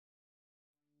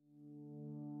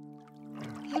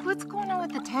what's going on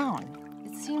with the town?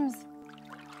 It seems,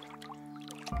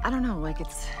 I don't know, like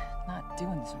it's not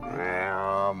doing so well.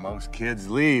 Well, most kids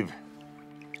leave.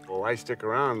 Well, why stick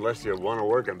around unless you want to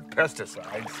work in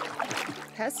pesticides?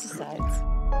 Pesticides?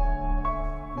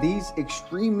 These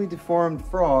extremely deformed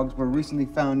frogs were recently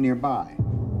found nearby.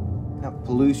 Now,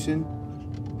 pollution,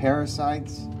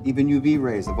 parasites, even UV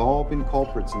rays have all been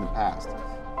culprits in the past.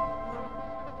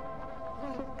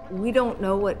 We don't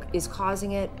know what is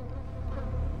causing it,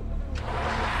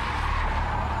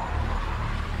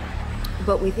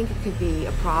 but we think it could be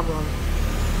a problem.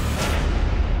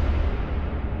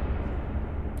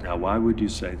 Now, why would you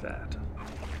say that?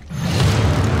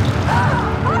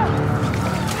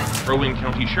 Crow Wing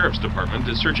County Sheriff's Department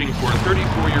is searching for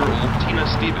 34-year-old Tina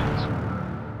Stevens.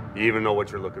 You even know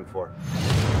what you're looking for?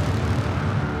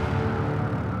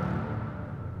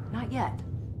 Not yet.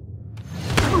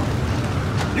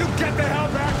 You get the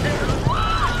hell back here!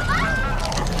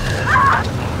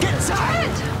 Get inside!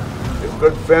 If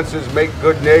good fences make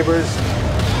good neighbors,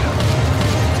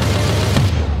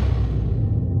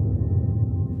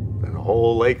 then the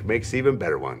whole lake makes even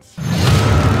better ones.